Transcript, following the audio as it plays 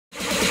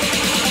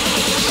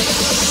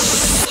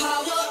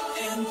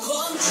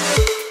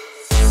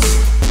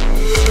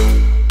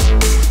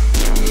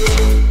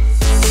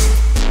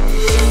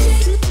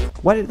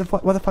What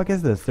the fuck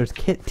is this? There's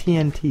kit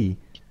TNT.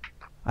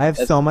 I have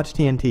so much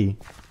TNT.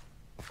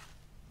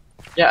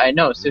 Yeah, I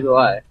know. So do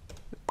I.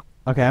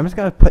 Okay, I'm just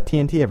gonna put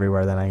TNT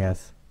everywhere then, I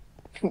guess.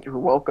 You're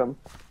welcome.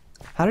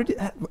 How did you?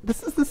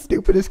 This is the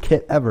stupidest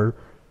kit ever.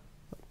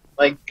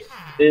 Like,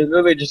 they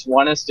literally just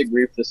want us to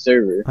grief the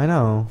server. I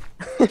know.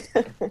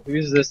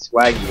 Who's this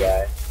swaggy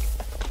guy?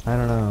 I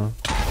don't know.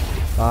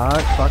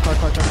 Fuck,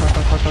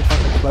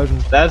 explosion.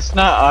 That's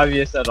not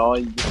obvious at all.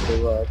 You just say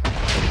look.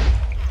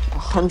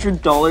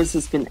 $100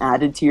 has been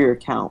added to your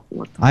account.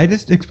 What the I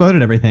just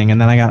exploded everything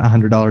and then I got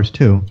 $100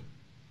 too.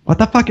 What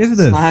the fuck is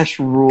this? Slash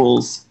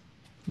rules.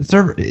 The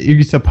server? Are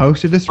you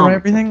supposed to destroy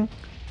everything?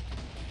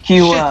 Can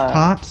you, Shit,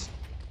 Totz.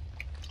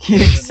 can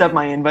you accept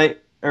my invite?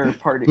 Or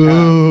party,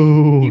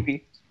 Boo.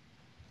 TP?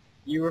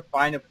 You were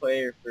fined a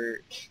player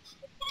for...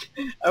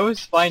 I was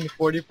fined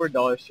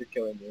 $44 for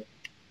killing you.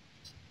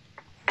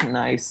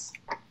 Nice.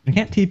 I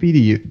can't TP to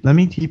you. Let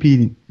me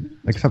TP.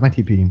 Accept my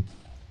TP.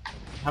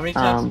 How many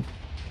times?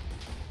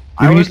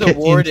 You I was used kit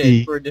awarded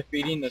TNT. for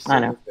defeating the I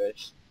know.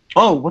 silverfish.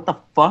 Oh, what the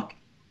fuck?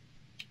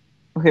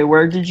 Okay,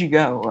 where did you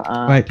go?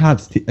 Wait,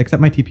 Totz, accept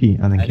my TP.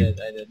 Oh, thank you.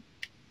 I did.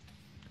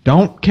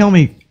 Don't kill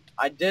me.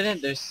 I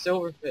didn't. There's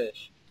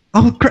silverfish.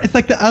 Oh, it's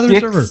like the other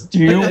Dicks, server.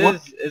 dude. It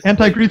is. It's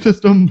Anti-grief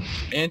system.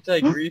 like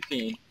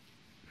anti-griefing.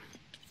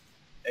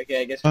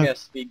 Okay, I guess we gotta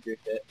speed grief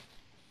it.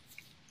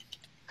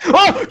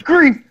 Oh,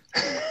 grief!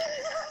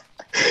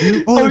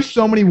 Oh, there's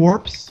so many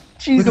warps.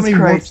 Jesus Look how many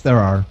Christ. warps there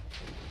are.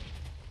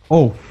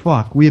 Oh,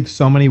 fuck. We have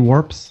so many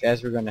warps.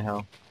 Guys, we're going to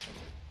hell.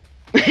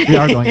 We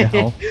are going to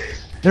hell.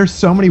 There's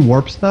so many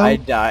warps, though. I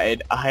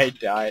died.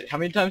 How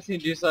many times can you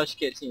do slash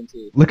kit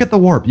TNT? Look at the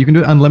warp. You can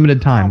do it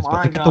unlimited times, Oh but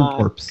my look at the God.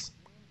 warps.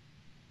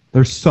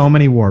 There's so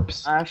many warps.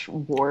 Slash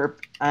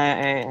warp.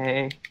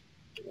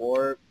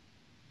 Warp.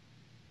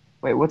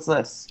 Wait, what's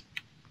this?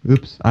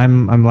 Oops,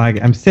 I'm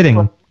lagging. I'm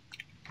sitting.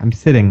 I'm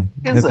sitting.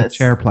 What is There's a this?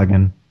 chair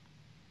plug-in.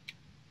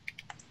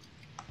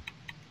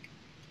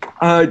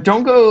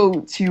 Don't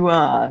go to,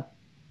 I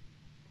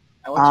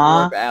went to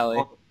Warp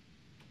Alley.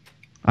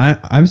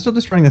 I'm still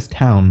destroying this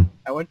town.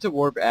 I went to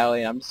Warp Alley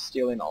and I'm just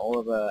stealing all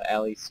of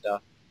Alley's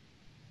stuff.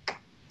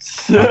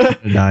 I'm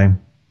gonna die.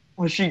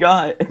 What she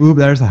got? Ooh,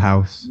 there's a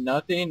house.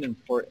 Nothing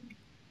important.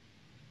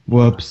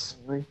 Whoops.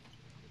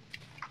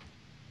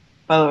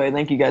 By the way,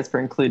 thank you guys for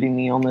including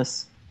me on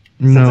this.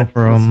 No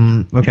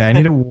problem. Okay, I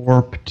need to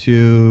warp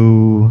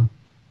to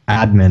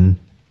admin.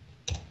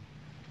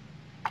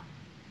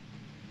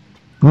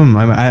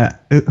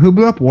 Who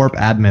blew up warp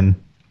admin?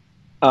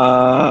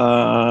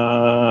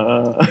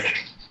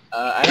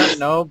 I don't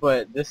know,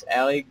 but this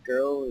Alley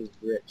girl is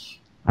rich.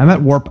 I'm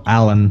at warp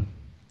Allen.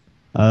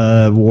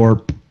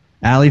 Warp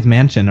Alley's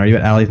mansion. Are you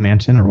at Alley's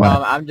mansion or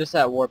what? I'm just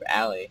at Warp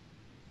Alley.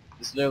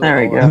 There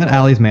we go. I'm at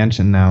Alley's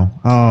mansion now.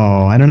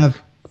 Oh, I don't have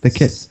the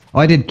kit. Oh,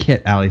 I did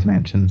kit Alley's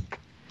mansion.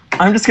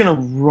 I'm just gonna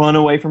run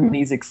away from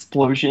these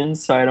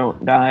explosions so I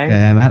don't die.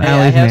 Okay, I'm at Hey, I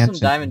Alley's have mansion.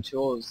 some diamond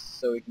tools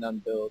so we can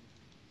unbuild.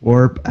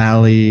 Warp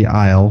Alley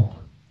Isle.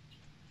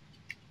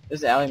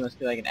 This Alley must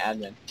be like an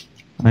admin.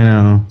 I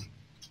know.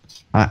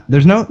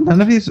 There's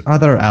none of these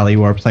other alley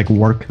warps like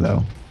work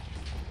though.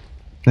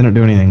 They don't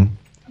do anything.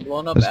 I'm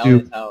blowing up Let's do-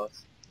 Alley's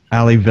house.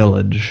 Alley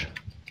Village.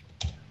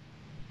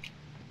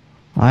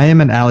 I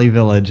am at Alley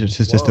Village. It's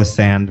just Whoa. a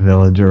sand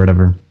village or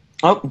whatever.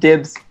 Oh,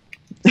 dibs.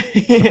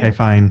 Okay,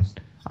 fine.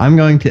 I'm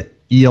going to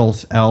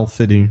Eels L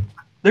City.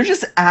 They're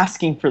just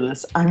asking for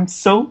this. I'm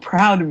so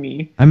proud of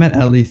me. I'm at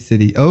LE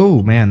City.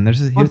 Oh man,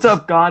 there's a. What's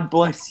up? God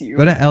bless you.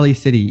 Go to LE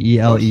City.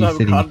 ELE What's up,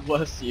 City. God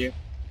bless you.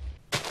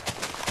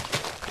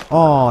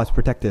 Oh, it's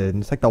protected.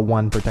 It's like the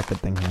one protected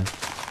thing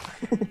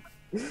here.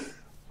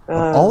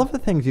 All of the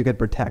things you could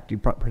protect, you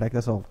protect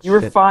this whole You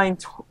were shit.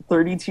 fined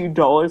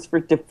 $32 for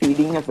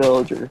defeating a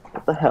villager.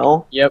 What the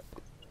hell? Yep.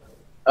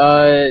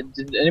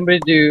 Did anybody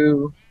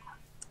do...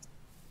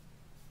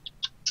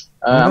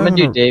 I'm gonna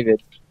do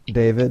David.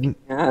 David.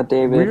 Yeah,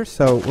 David.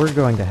 We're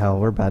going to hell.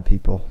 We're bad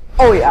people.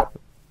 Oh yeah.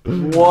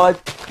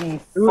 What the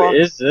Who fuck?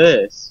 is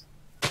this?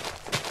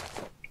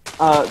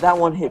 That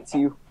one hits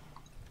you.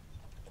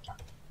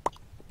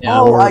 Yeah,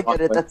 Oh, we're I get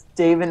walking. it. That's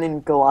David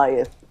and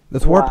Goliath.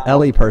 This warp Wow.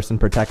 Ellie person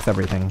protects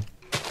everything.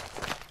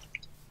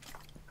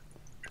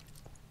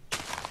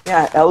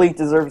 Yeah, Ellie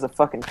deserves a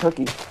fucking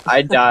cookie.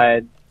 I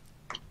died.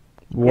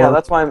 Yeah,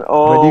 that's why I'm.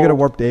 Oh. Wait, do you go to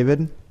warp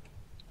David?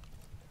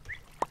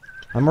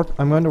 I'm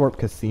going to warp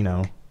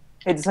Casino.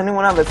 Hey, does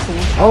anyone have a scene?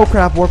 Oh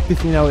crap! Warp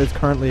Casino is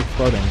currently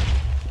exploding.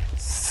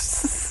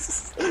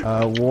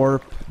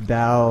 Warp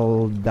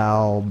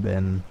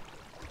Dalbin.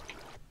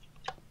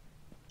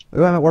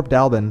 Ooh, I'm at Warp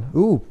Dalbin.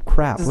 Ooh,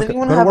 crap. Does Look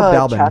anyone go to have Warp a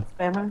Dalbin. chat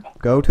spammer?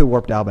 Go to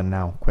Warp Dalbin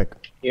now, quick.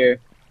 Here.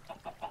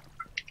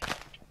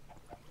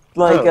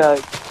 Like, Oh.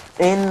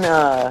 in,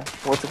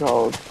 what's it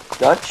called?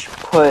 Dutch,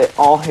 put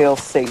all hail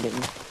Satan.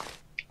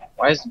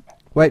 Why is...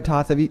 Wait,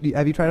 Totz, have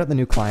you tried out the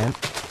new client?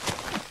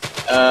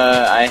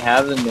 I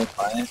have the new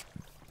client.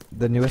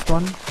 The newest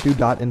one? Do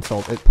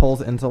 .insult. It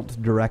pulls insults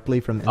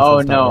directly from Oh,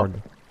 insults.org.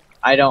 no.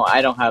 I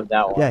don't have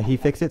that one. Yeah, he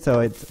fixed it so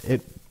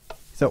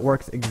it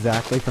works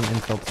exactly from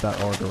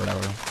insults.org or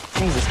whatever.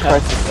 Jesus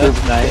Christ, this That's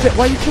is nice. Shit,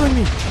 why are you killing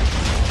me?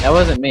 That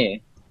wasn't me.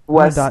 I'm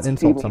gonna West. dot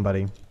insult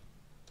somebody.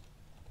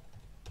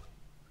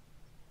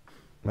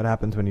 What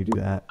happens when you do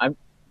that?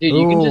 Dude,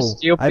 you can just Ooh,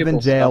 steal people's I've been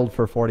jailed stuff.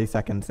 for 40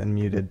 seconds and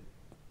muted.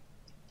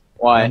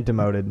 Why? And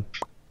demoted.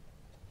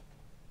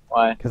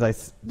 Why? Because I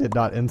did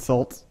not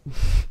insult.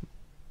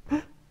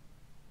 Oh,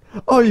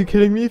 are you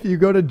kidding me? If you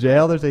go to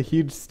jail, there's a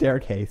huge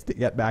staircase to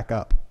get back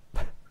up.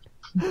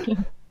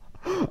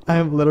 I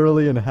am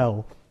literally in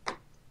hell.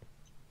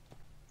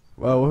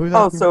 Whoa, who's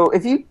Oh, asking- so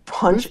if you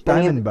punch who's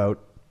any of Diamond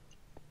Boat?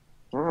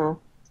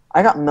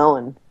 I got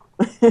melon.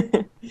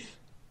 I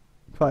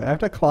have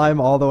to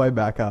climb all the way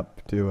back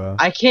up to.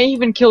 I can't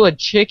even kill a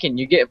chicken.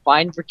 You get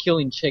fined for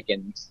killing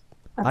chickens.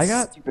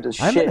 That's stupid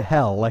as I'm shit. in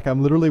hell. Like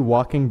I'm literally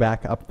walking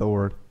back up the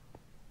word,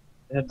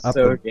 That's up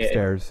so the gay.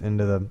 stairs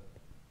into the.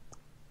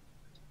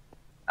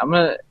 I'm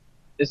gonna.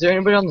 Is there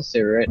anybody on the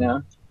server right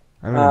now?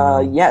 I don't know.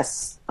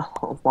 Yes. A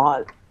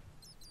lot.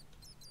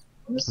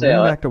 I'm gonna I'm say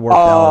going back to Warped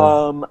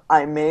Albin.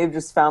 I may have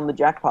just found the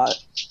jackpot.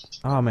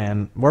 Oh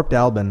man, Warped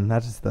Albin.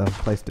 That's just the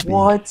place to be.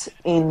 What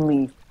in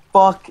the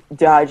fuck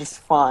did I just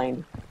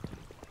find?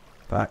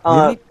 Fuck.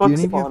 book Do you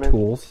need have spawner.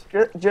 tools?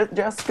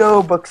 Just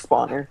go book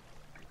spawner.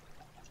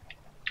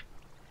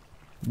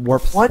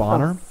 Warp What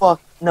spawner? the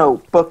fuck? No,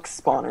 book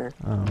spawner.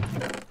 Oh.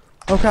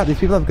 Oh crap! These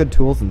people have good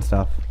tools and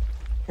stuff.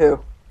 Who?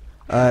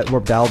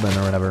 Warped Albin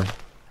or whatever.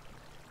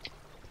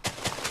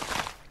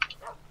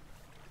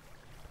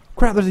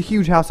 Crap! There's a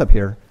huge house up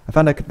here. I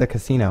found the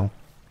casino.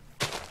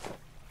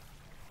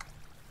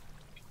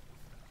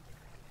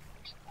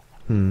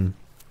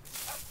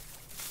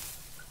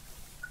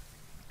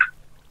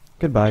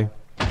 Goodbye.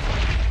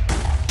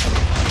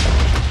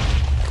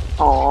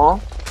 Aw.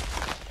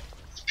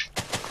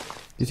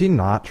 You see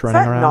Notch Is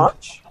running that around?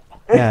 Notch?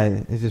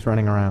 Yeah, he's just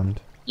running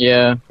around.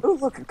 Yeah. Ooh,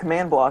 look, a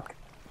command block.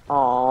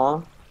 Aw.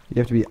 You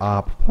have to be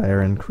op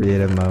player in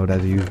creative mode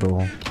as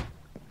usual.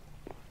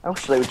 I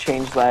wish they would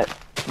change that.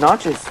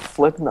 Notch is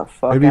flipping the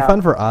fuck It'd be out.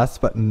 fun for us,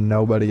 but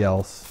nobody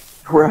else.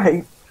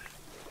 Right.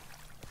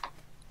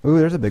 Ooh,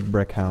 there's a big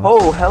brick house.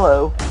 Oh,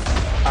 hello.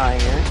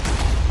 Iron.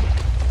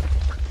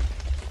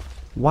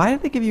 Why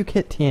did they give you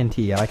kit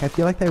TNT? Like, I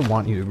feel like they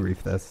want you to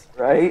grief this.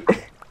 Right?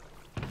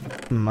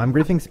 I'm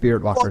griefing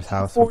Spirit Walker's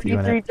house with you in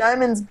 43 it.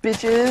 diamonds,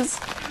 bitches!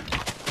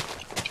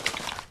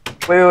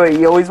 Wait,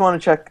 you always want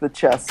to check the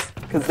chests,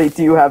 because they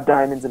do have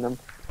diamonds in them.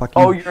 Fuck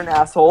you. Oh, you're an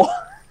asshole.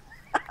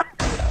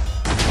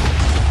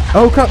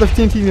 Oh crap, there's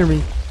TNT near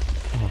me.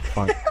 Oh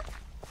fuck.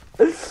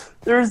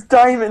 There's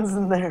diamonds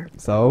in there.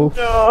 So,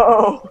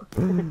 No!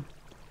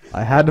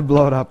 I had to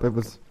blow it up. It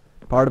was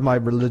part of my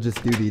religious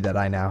duty that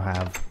I now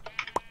have.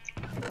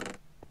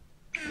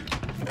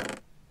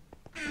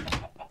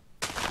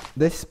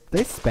 They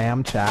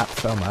spam chat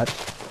so much.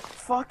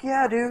 Fuck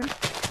yeah, dude.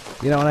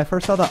 You know, when I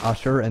first saw the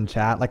Usher in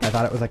chat, like I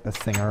thought it was like the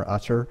singer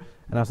Usher,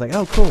 and I was like,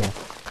 oh cool.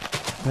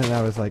 And then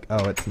I was like,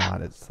 oh, it's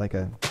not. It's like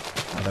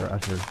another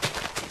Usher.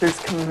 There's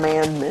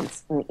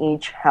commandments in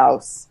each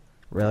house.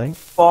 Really?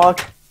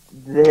 Fuck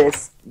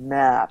this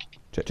map.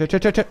 Ch.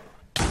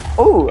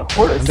 Oh, a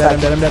horse. I'm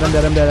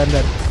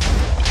dead.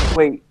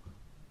 Wait.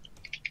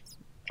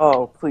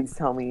 Oh, please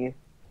tell me.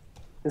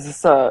 Is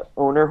this a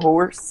owner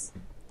horse?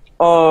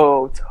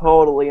 Oh,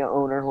 totally an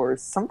owner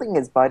horse. Something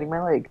is biting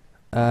my leg.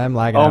 I'm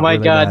lagging Oh out my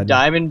really god, bad.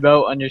 Diamond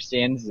Boat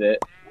understands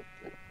it.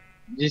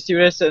 Did you see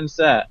what I said in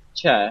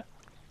chat?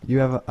 You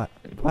have a...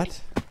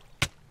 what?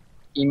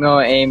 Emo,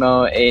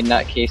 amo, a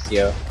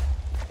nutcasio.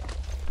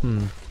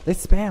 They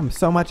spam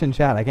so much in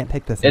chat. I can't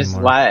take this It's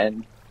anymore.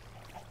 Latin.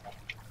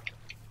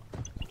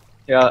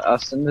 Here, I'll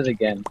send it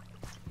again.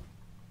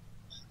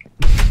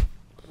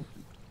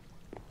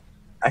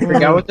 I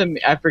forgot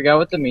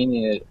what the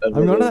meaning is. Of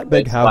I'm it going to is, that but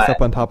big it's house Latin.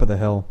 up on top of the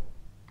hill.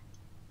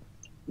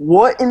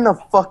 What in the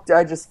fuck did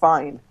I just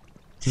find?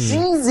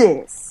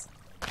 Jesus!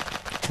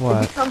 If you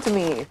What? come to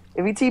me,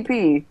 if you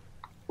TP,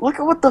 look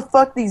at what the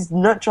fuck these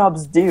nut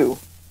jobs do.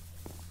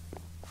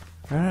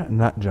 They're not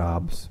nut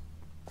jobs.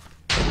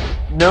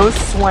 No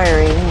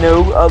swearing,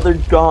 no other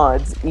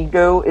gods.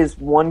 Ego is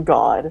one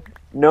god.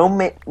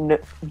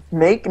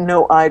 Make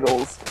no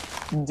idols.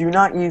 Do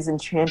not use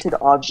enchanted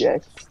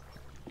objects.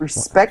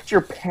 Respect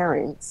your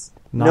parents.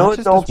 No, No it's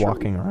just adultery.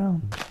 walking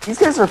around. These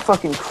guys are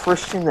fucking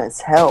Christian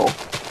as hell.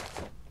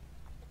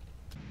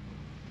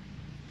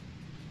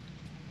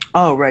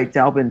 Oh, right,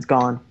 Dalbin's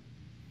gone.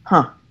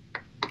 Huh.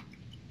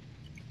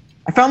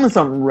 I found this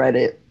on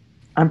Reddit.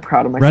 I'm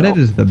proud of myself. Reddit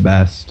is the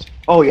best.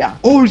 Oh, yeah.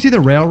 Oh, you see the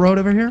railroad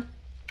over here?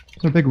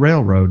 It's a big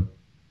railroad.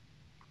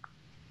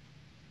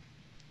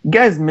 You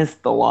guys missed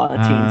a lot of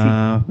TNT.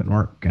 I've been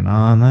working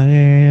on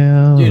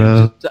the Dude,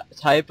 railroad.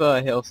 just type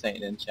Hill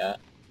Saint in chat.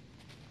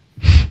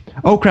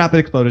 Oh crap, it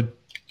exploded.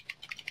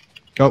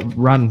 Go,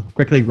 run,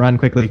 quickly, run,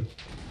 quickly.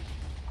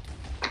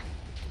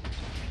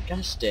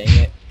 Gosh dang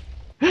it.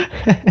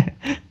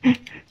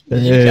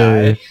 Did you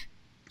die?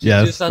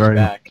 Yes, Just us very-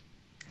 back.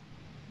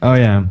 Oh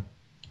yeah.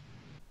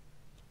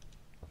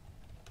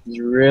 It's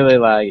really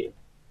laggy.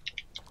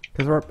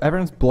 Because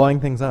everyone's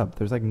blowing things up.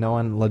 There's like no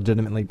one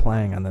legitimately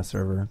playing on this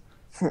server.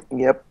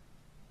 Yep.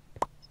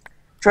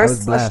 Try I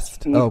was /T.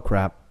 blessed. Oh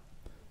crap.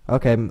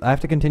 Okay, I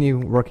have to continue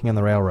working on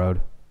the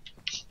railroad.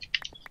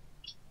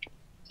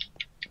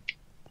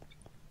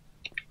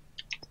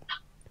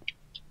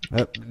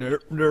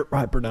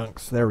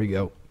 Hyperdunks. There we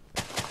go.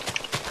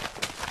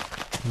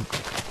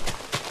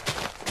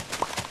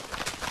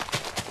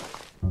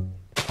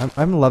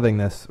 I'm loving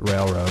this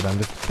railroad. I'm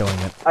just killing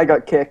it. I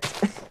got kicked.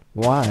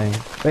 Why?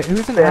 Wait,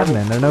 who's an Spam.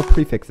 admin? There are no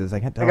prefixes. I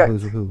can't tell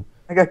who's who.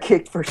 I got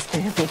kicked for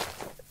spamming.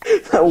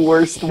 The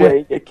worst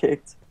way to get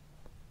kicked.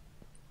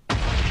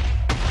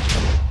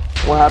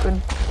 What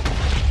happened?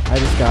 I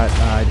just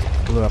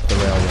blew up the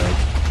railroad.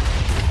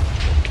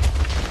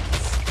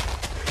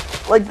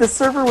 Like, the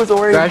server was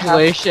already...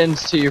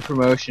 Congratulations to your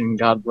promotion.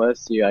 God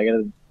bless you. I got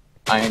an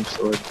iron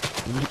sword.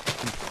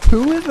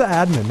 Who is the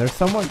admin?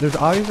 There's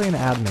obviously an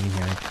admin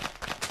here.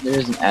 There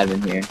is an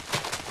admin here.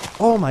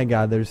 Oh my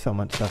god, there's so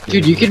much stuff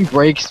here. Dude, you can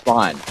break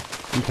spawn.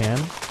 You can?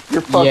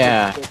 You're fucking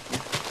Yeah.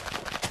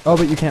 Oh,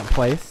 but you can't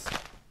place?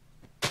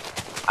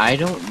 I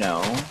don't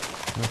know.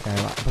 Okay,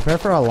 prepare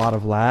for a lot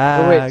of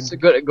lag. Oh, wait, so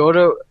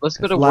let's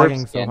go to warp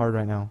lagging so scan. hard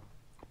right now.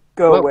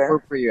 Go What where?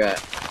 warp are you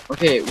at?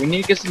 Okay, we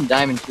need to get some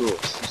diamond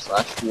tools.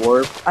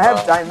 /warp. I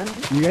have diamond.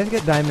 You guys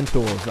get diamond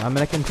tools. I'm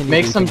gonna continue.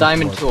 Make some griefing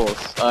diamond this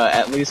tools.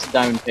 At least a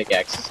diamond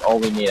pickaxe is all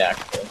we need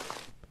actually.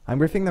 I'm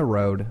griefing the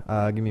road.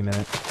 Give me a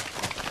minute.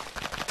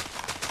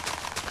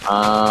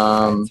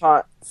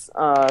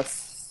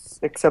 Totz,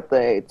 except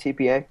the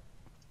TPA.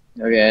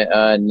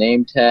 Okay,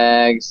 name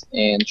tags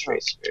and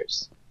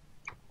tracers.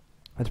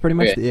 That's pretty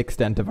much Okay. the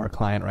extent of our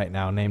client right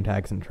now. Name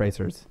tags and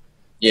tracers.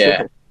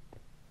 Yeah.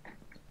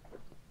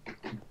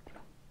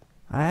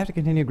 I have to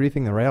continue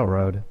griefing the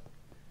railroad.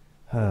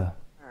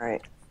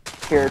 Alright.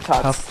 Here,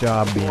 Totz. Tough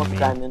job being More me.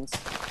 diamonds.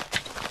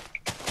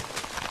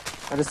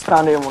 I just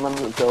found it in one of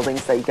the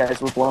buildings that you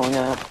guys were blowing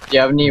up. Do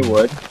you have any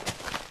wood?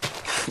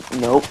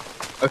 Nope.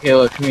 Okay,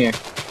 look, come here.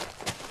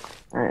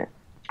 Alright.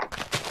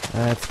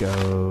 Let's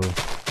go.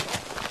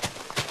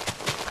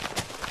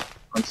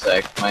 One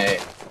sec, my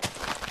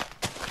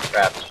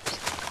crap.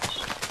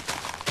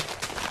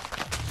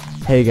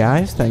 Hey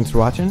guys, thanks for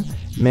watching.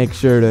 Make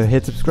sure to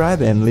hit subscribe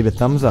and leave a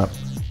thumbs up.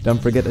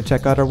 Don't forget to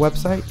check out our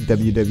website,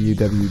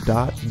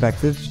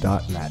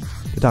 www.vexage.net,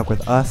 to talk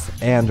with us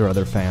and our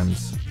other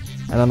fans.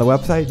 And on the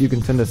website, you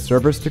can send us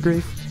servers to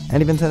grief,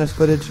 and even send us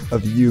footage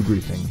of you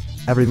griefing.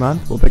 Every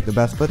month, we'll pick the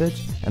best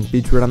footage and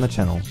feature it on the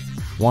channel.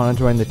 Want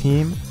to join the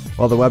team?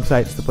 Well, the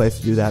website's the place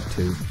to do that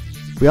too.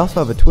 We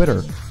also have a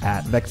Twitter,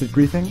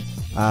 @VexageGriefing.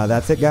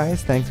 That's it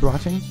guys, thanks for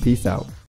watching, peace out.